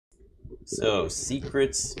So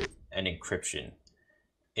secrets and encryption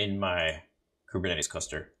in my Kubernetes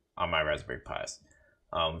cluster on my Raspberry Pis.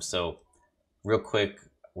 So real quick,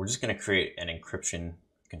 we're just going to create an encryption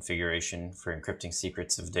configuration for encrypting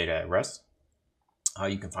secrets of data at rest.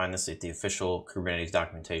 You can find this at the official Kubernetes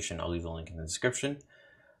documentation. I'll leave the link in the description.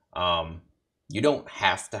 You don't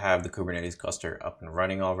have to have the Kubernetes cluster up and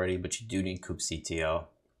running already, but you do need kubectl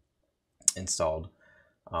installed.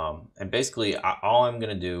 And basically, all I'm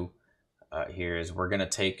going to do here is we're going to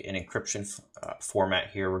take an encryption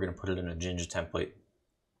format here. We're going to put it in a Jinja template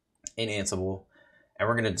in Ansible, and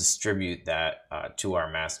we're going to distribute that to our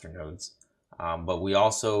master nodes. But we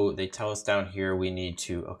also, they tell us down here, we need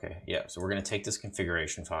to, so we're going to take this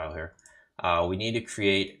configuration file here. We need to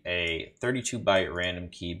create a 32-byte random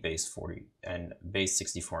key base 40 and base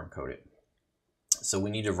 64 encoded. So we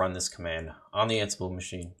need to run this command on the Ansible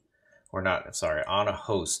machine, or not, sorry, on a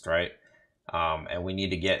host, right? And we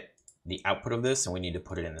need to get the output of this, and we need to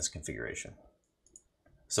put it in this configuration.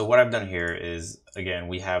 So what I've done here is, again,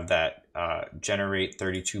 we have that generate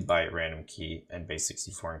 32-byte random key and base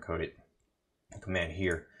 64 encoded command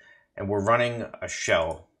here, and we're running a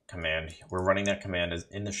shell command. We're running that command as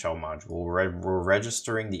in the shell module. We're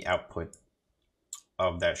registering the output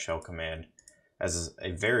of that shell command as a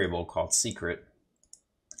variable called secret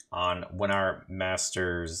on when our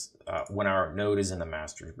masters, when our node is in the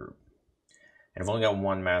masters group. And I've only got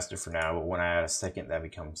one master for now, but when I add a second, that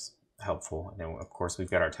becomes helpful. And then of course we've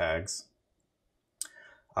got our tags.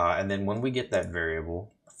 And then when we get that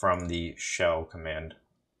variable from the shell command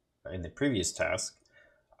in the previous task,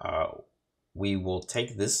 we will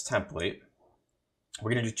take this template.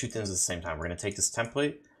 We're going to do two things at the same time. We're going to take this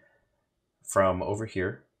template from over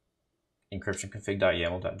here,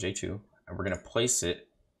 encryption-config.yaml.j2, and we're going to place it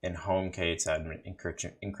in home K8s admin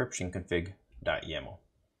encryption-config.yaml.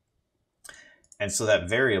 And so that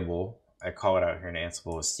variable, I call it out here in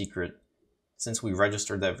Ansible as secret. Since we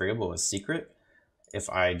registered that variable as secret, if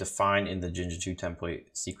I define in the Jinja2 template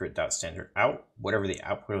secret.standardout, whatever the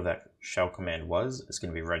output of that shell command was, is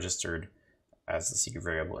going to be registered as the secret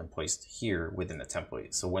variable and placed here within the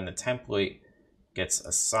template. So when the template gets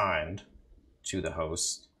assigned to the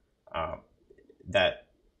host, that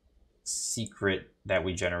secret that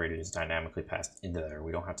we generated is dynamically passed into there.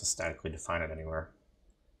 We don't have to statically define it anywhere.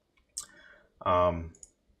 And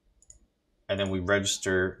then we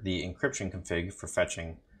register the encryption config for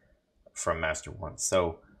fetching from master 1.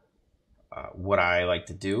 So what I like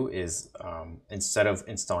to do is instead of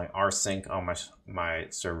installing rsync on my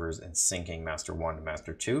servers and syncing master 1 to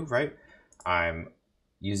master 2, right, I'm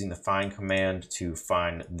using the find command to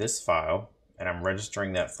find this file, and I'm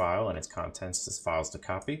registering that file and its contents as files to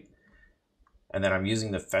copy. And then I'm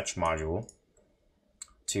using the fetch module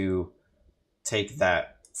to take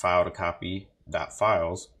that file to copy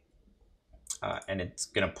 .files, and it's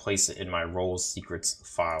going to place it in my roles secrets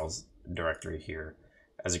files directory here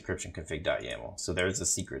as encryption-config.yaml. So there's the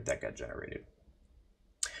secret that got generated.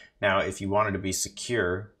 Now, if you wanted to be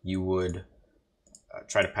secure, you would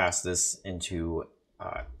try to pass this into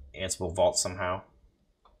Ansible Vault somehow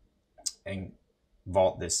and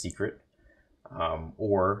vault this secret,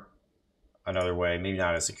 or another way, maybe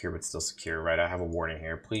not as secure, but still secure, right? I have a warning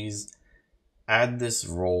here. Please add this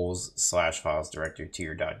roles/files directory to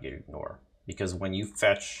your .gitignore, because when you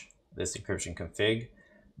fetch this encryption config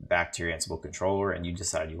back to your Ansible controller and you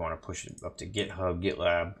decide you want to push it up to GitHub,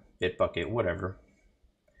 GitLab, Bitbucket, whatever,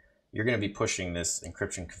 you're going to be pushing this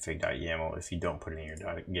encryption-config.yaml if you don't put it in your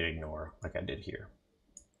 .gitignore like I did here.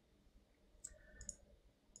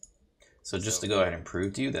 So just to go ahead and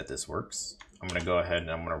prove to you that this works, I'm going to go ahead and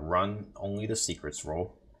I'm going to run only the secrets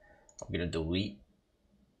role. I'm going to delete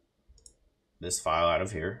this file out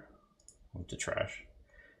of here into trash,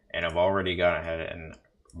 and I've already gone ahead and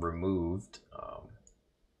removed,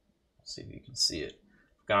 let's see if you can see it.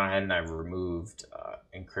 I've gone ahead and I've removed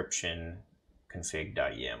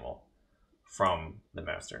encryption-config.yaml from the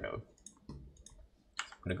master node. I'm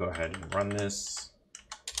going to go ahead and run this.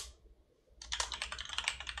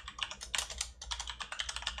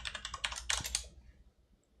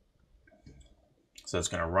 So it's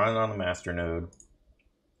going to run on the master node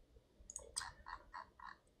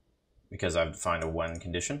because I've defined a when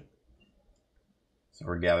condition. So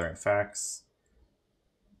we're gathering facts.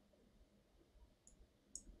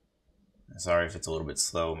 Sorry if it's a little bit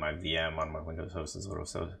slow. My VM on my Windows host is a little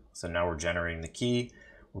slow. So now we're generating the key.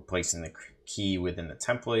 We're placing the key within the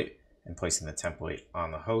template and placing the template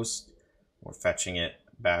on the host. We're fetching it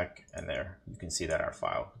back, and there you can see that our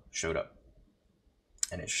file showed up.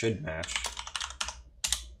 And it should match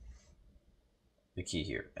the key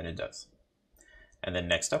here, and it does. And then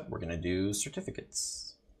next up, we're going to do certificates.